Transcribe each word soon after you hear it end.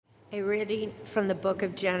A reading from the book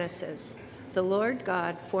of Genesis. The Lord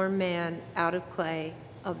God formed man out of clay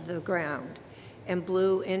of the ground and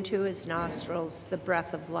blew into his nostrils the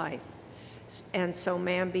breath of life. And so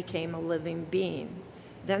man became a living being.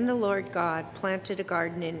 Then the Lord God planted a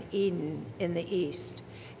garden in Eden in the east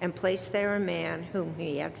and placed there a man whom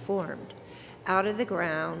he had formed. Out of the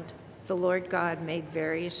ground, the Lord God made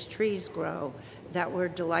various trees grow that were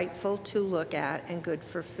delightful to look at and good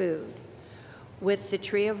for food, with the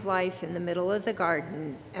tree of life in the middle of the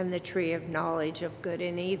garden and the tree of knowledge of good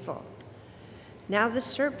and evil. Now the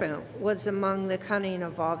serpent was among the cunning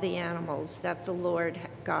of all the animals that the Lord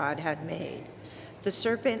God had made. The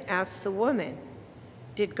serpent asked the woman,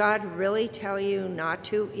 "Did God really tell you not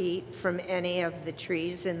to eat from any of the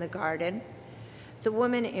trees in the garden?" The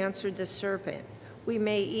woman answered the serpent, "We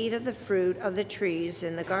may eat of the fruit of the trees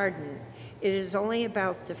in the garden. It is only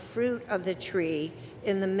about the fruit of the tree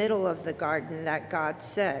in the middle of the garden that God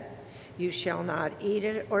said, 'You shall not eat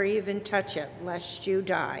it or even touch it, lest you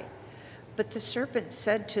die.' But the serpent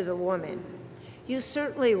said to the woman, 'You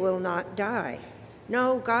certainly will not die.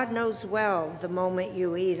 No, God knows well the moment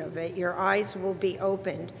you eat of it, your eyes will be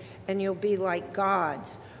opened and you'll be like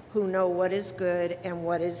gods who know what is good and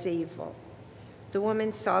what is evil.' The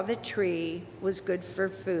woman saw the tree was good for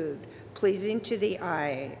food, pleasing to the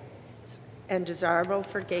eye, and desirable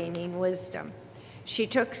for gaining wisdom. She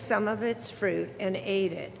took some of its fruit and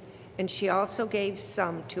ate it, and she also gave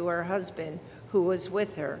some to her husband who was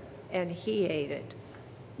with her, and he ate it.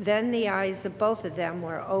 Then the eyes of both of them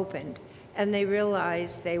were opened, and they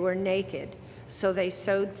realized they were naked. So they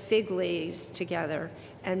sewed fig leaves together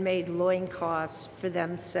and made loincloths for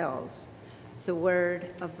themselves. The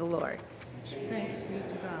word of the Lord. Thanks be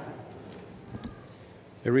to God.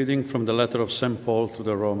 A reading from the letter of St. Paul to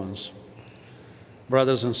the Romans.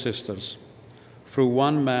 Brothers and sisters, through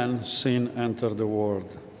one man sin entered the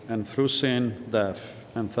world, and through sin death,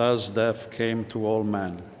 and thus death came to all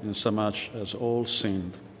men, insomuch as all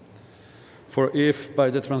sinned. For if by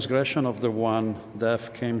the transgression of the one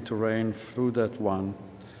death came to reign through that one,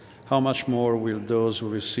 how much more will those who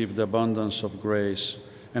receive the abundance of grace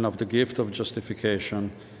and of the gift of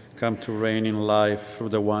justification come to reign in life through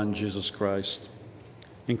the one Jesus Christ?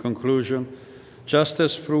 In conclusion, just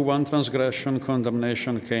as through one transgression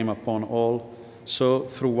condemnation came upon all, so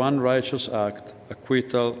through one righteous act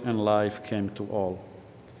acquittal and life came to all.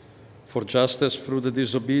 For just as through the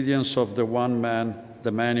disobedience of the one man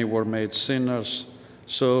the many were made sinners,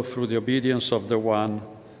 so through the obedience of the one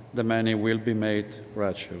the many will be made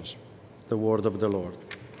righteous. The word of the Lord.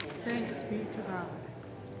 Thanks be to God.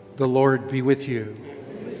 The Lord be with you.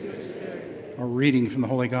 And with your spirit. A reading from the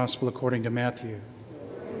Holy Gospel according to Matthew.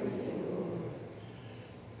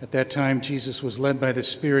 At that time, Jesus was led by the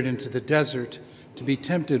Spirit into the desert to be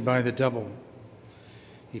tempted by the devil.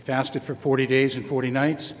 He fasted for 40 days and 40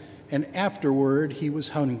 nights, and afterward he was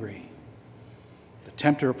hungry. The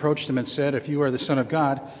tempter approached him and said, "If you are the Son of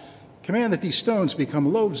God, command that these stones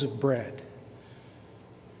become loaves of bread."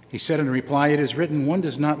 He said in reply, "It is written, one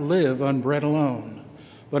does not live on bread alone,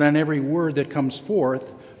 but on every word that comes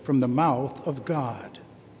forth from the mouth of God."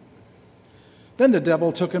 Then the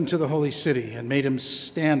devil took him to the holy city and made him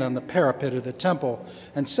stand on the parapet of the temple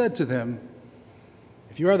and said to them,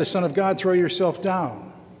 "If you are the Son of God, throw yourself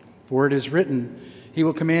down, for it is written, he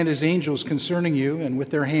will command his angels concerning you, and with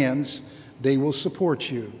their hands they will support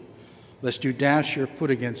you, lest you dash your foot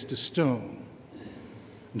against a stone."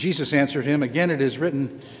 And Jesus answered him, "Again it is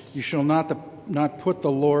written, you shall not put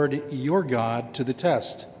the Lord your God to the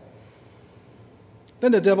test."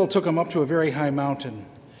 Then the devil took him up to a very high mountain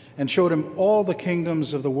and showed him all the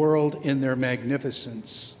kingdoms of the world in their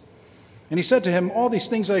magnificence. And he said to him, "All these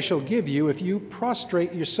things I shall give you if you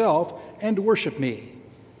prostrate yourself and worship me."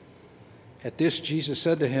 At this Jesus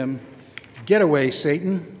said to him, "Get away,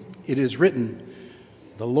 Satan. It is written,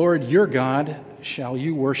 the Lord your God shall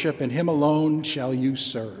you worship, and him alone shall you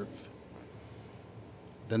serve."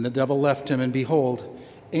 Then the devil left him, and behold,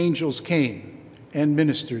 angels came and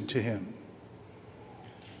ministered to him.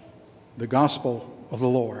 The Gospel of the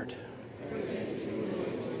Lord.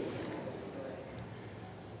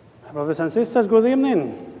 Brothers and sisters, good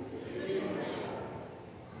evening.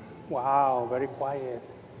 Wow, very quiet.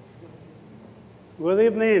 Good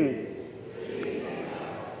evening.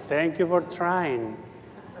 Thank you for trying.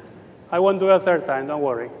 I won't do it a third time, don't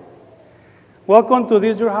worry. Welcome to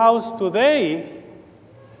this your house today.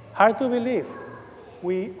 Hard to believe.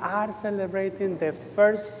 We are celebrating the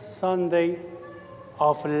first Sunday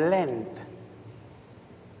of Lent.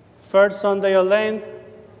 First Sunday of Lent,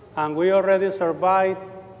 and we already survived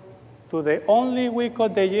to the only week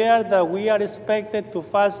of the year that we are expected to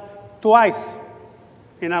fast twice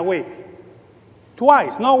in a week.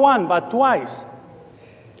 Twice, not one, but twice.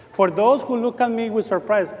 For those who look at me with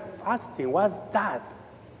surprise, fasting, what's that?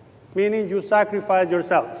 Meaning you sacrifice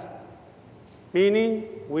yourself. Meaning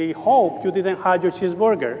we hope you didn't have your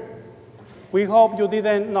cheeseburger. We hope you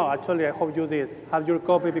didn't, no, actually I hope you did, have your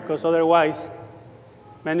coffee, because otherwise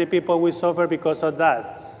many people will suffer because of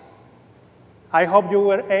that. I hope you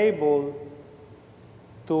were able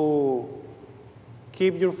to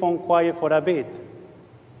keep your phone quiet for a bit,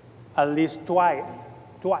 at least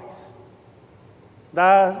twice.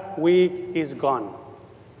 That week is gone.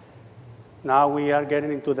 Now we are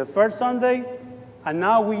getting into the first Sunday, and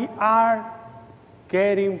now we are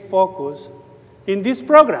getting focused in this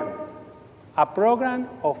program, a program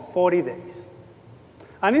of 40 days.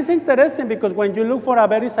 And it's interesting because when you look for a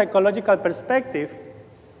very psychological perspective,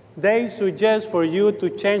 they suggest for you to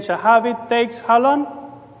change a habit takes how long?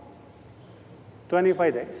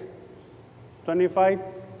 25 days. 25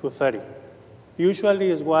 to 30.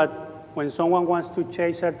 Usually is what, when someone wants to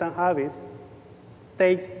change certain habits,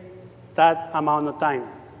 takes that amount of time.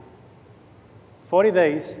 40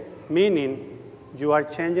 days, meaning you are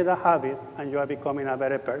changing the habit and you are becoming a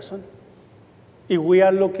better person. If we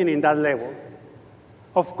are looking in that level.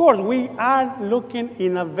 Of course, we are looking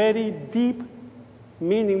in a very deep,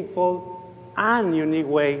 meaningful, and unique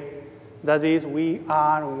way. That is, we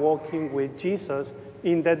are walking with Jesus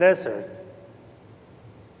in the desert.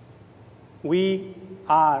 We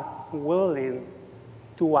are willing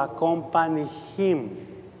to accompany him.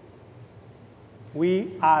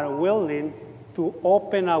 We are willing to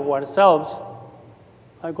open ourselves.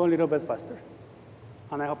 I'll go a little bit faster,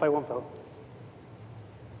 and I hope I won't fail.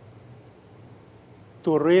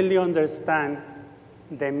 To really understand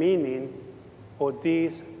the meaning of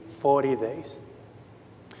these 40 days.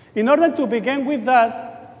 In order to begin with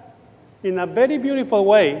that, in a very beautiful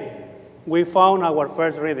way, we found our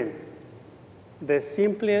first reading. The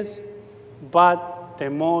simplest but the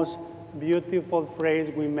most beautiful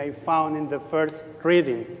phrase we may found in the first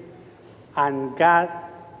reading. And God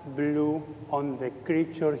blew on the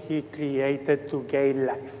creature he created to gain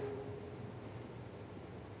life.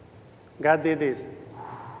 God did this.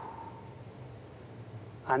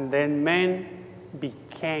 And then man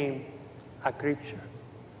became a creature.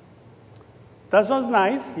 That sounds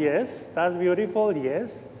nice, yes. That's beautiful,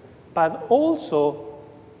 yes. But also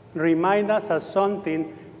remind us of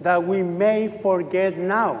something that we may forget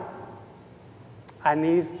now. And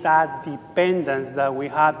it's that dependence that we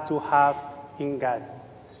have to have in God.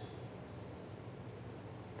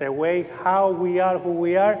 The way how we are who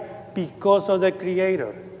we are because of the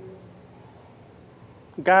Creator.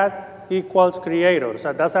 God equals Creator.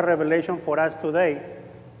 So that's a revelation for us today.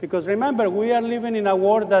 Because remember, we are living in a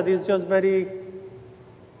world that is just very,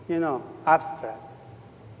 abstract.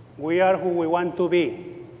 We are who we want to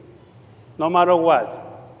be, no matter what.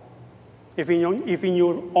 If in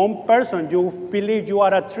your own person you believe you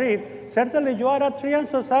are a tree, certainly you are a tree and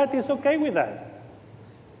society is okay with that.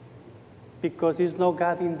 Because it's no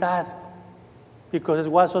God in that. Because it's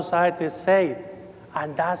what society says,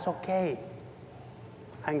 and that's okay.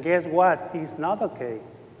 And guess what? It's not okay.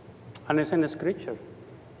 And it's in the scripture.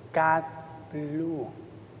 God blew,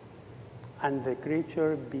 and the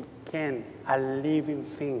creature became a living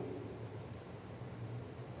thing.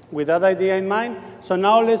 With that idea in mind, so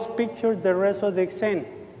now let's picture the rest of the scene.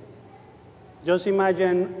 Just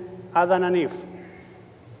imagine Adam and Eve.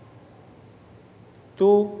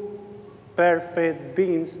 Two perfect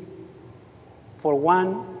beings for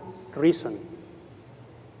one reason.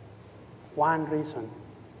 One reason.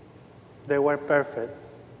 They were perfect.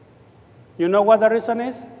 You know what the reason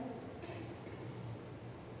is?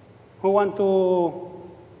 Who want to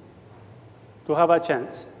have a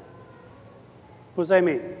chance? Who say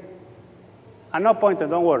me? I'm not pointing,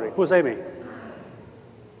 don't worry. Who say me?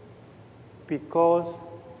 Because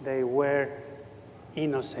they were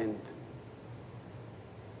innocent.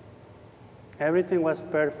 Everything was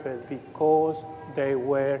perfect because they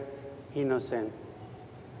were innocent.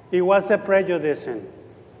 It wasn't prejudice.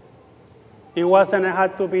 It wasn't I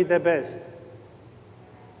had to be the best.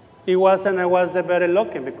 It wasn't I was the better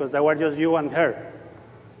looking because they were just you and her.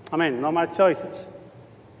 I mean, no more choices.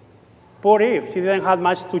 Poor Eve, she didn't have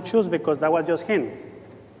much to choose because that was just him.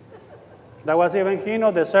 That was even him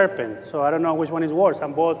or the serpent. So I don't know which one is worse,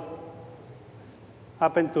 and both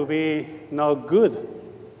happen to be not good.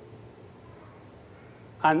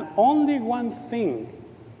 And only one thing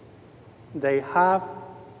they have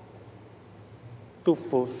to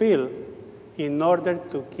fulfill in order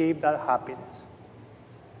to keep that happiness,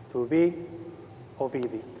 to be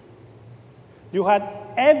obedient. You had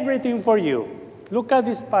everything for you. Look at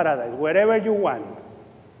this paradise, wherever you want.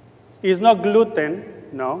 It's not gluten,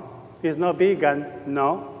 no. It's not vegan,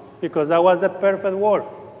 no, because that was the perfect world.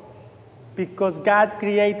 Because God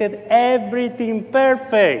created everything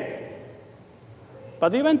perfect.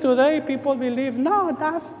 But even today, people believe, no,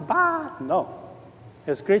 that's bad. No.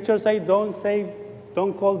 The scriptures say,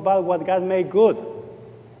 don't call bad what God made good.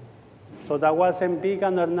 So that wasn't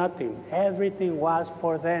vegan or nothing. Everything was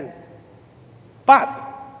for them. But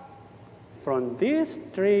from this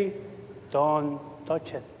tree, don't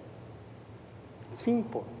touch it.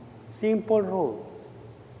 Simple rule.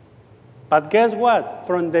 But guess what?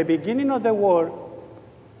 From the beginning of the world,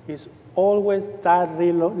 it's always that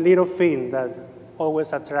little thing that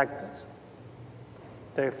always attracts us.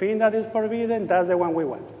 The thing that is forbidden, that's the one we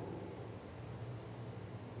want.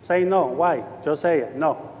 Say no. Why? Just say it.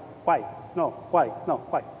 No. Why? No. Why? No.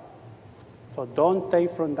 Why? So don't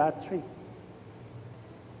take from that tree.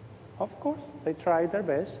 Of course, they tried their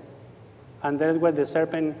best. And then when the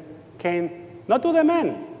serpent came, not to the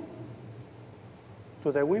men,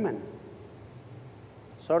 to the women.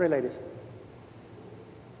 Sorry, ladies.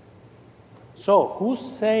 So, who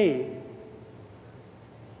say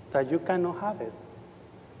that you cannot have it?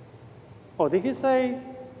 Or did he say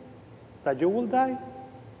that you will die?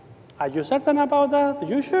 Are you certain about that? Are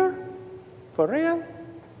you sure? For real?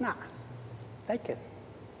 Nah, take it.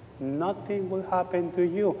 Nothing will happen to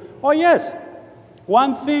you. Oh yes,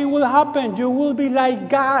 one thing will happen. You will be like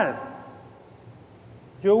God.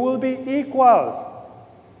 You will be equals.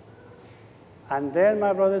 And then,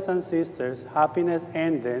 my brothers and sisters, happiness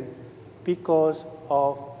ended because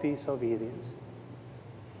of disobedience.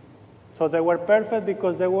 So they were perfect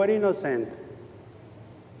because they were innocent.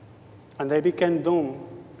 And they became doomed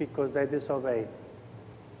because they disobeyed.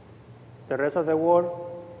 The rest of the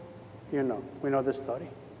world, we know the story.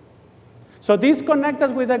 So this connects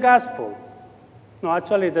us with the gospel. No,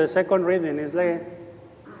 actually, the second reading is like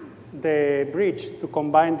the bridge to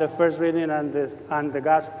combine the first reading and the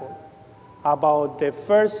gospel about the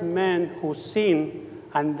first man who sinned,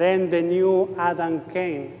 and then the new Adam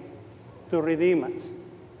came to redeem us.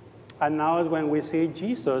 And now is when we see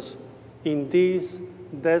Jesus in this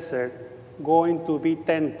desert going to be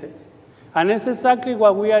tempted. And it's exactly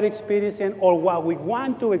what we are experiencing, or what we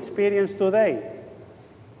want to experience today.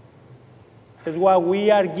 It's why we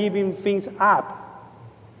are giving things up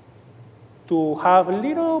to have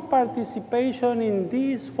little participation in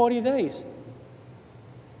these 40 days.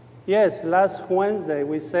 Yes, last Wednesday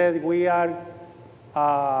we said we are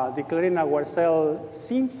declaring ourselves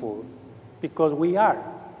sinful because we are.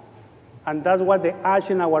 And that's what the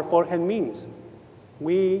ash in our forehead means.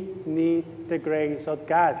 We need the grace of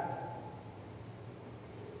God.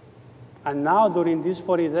 And now during these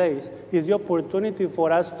 40 days is the opportunity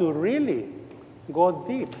for us to really go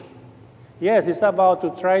deep. Yes, it's about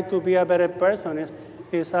to try to be a better person.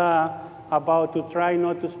 It's about to try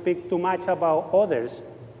not to speak too much about others.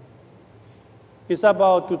 It's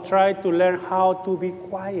about to try to learn how to be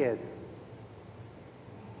quiet.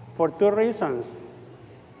 For two reasons.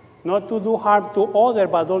 Not to do harm to others,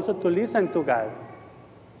 but also to listen to God.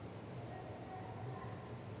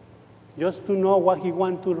 Just to know what He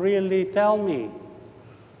wants to really tell me.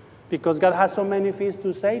 Because God has so many things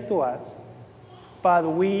to say to us. But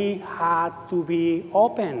we had to be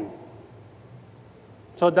open.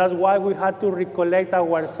 So that's why we had to recollect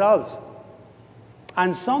ourselves.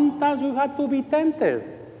 And sometimes we had to be tempted.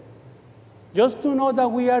 Just to know that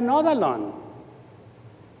we are not alone.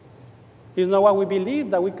 It's not what we believe,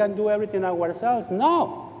 that we can do everything ourselves.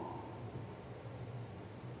 No.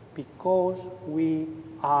 Because we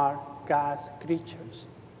are God's creatures.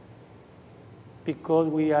 Because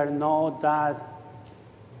we are not that,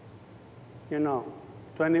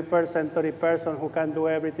 21st century person who can do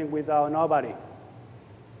everything without nobody.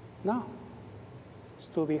 No. It's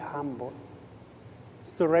to be humble.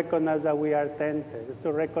 It's to recognize that we are tempted. It's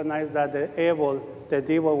to recognize that the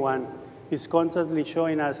evil one, is constantly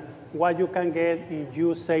showing us what you can get if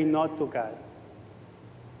you say no to God.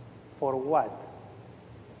 For what?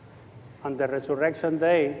 On the resurrection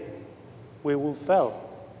day, we will fail,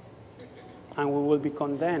 and we will be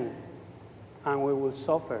condemned, and we will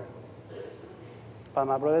suffer. But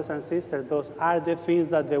my brothers and sisters, those are the things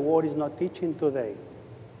that the world is not teaching today.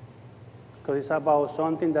 Because it's about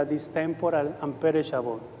something that is temporal and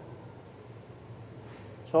perishable.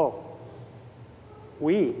 So,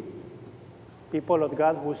 we, people of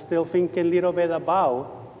God who still think a little bit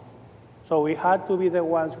about, so we had to be the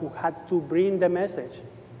ones who had to bring the message.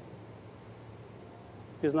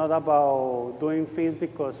 It's not about doing things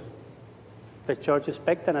because the church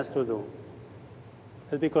expected us to do.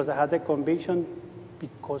 It's because I had the conviction,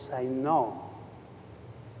 because I know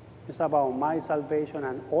It's about my salvation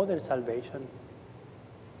and other salvation.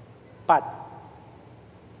 But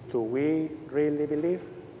do we really believe?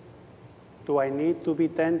 Do I need to be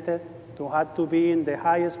tempted? Do I have to be in the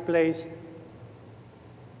highest place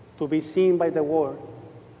to be seen by the world?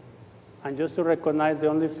 And just to recognize the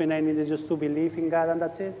only thing I need is just to believe in God and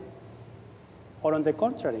that's it? Or on the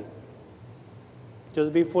contrary,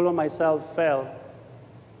 just be full of myself, fail,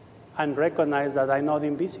 and recognize that I'm not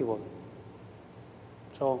invisible.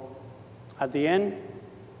 So at the end,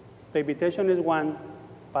 the invitation is one,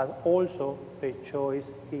 but also the choice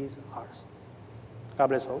is ours. God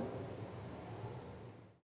bless all.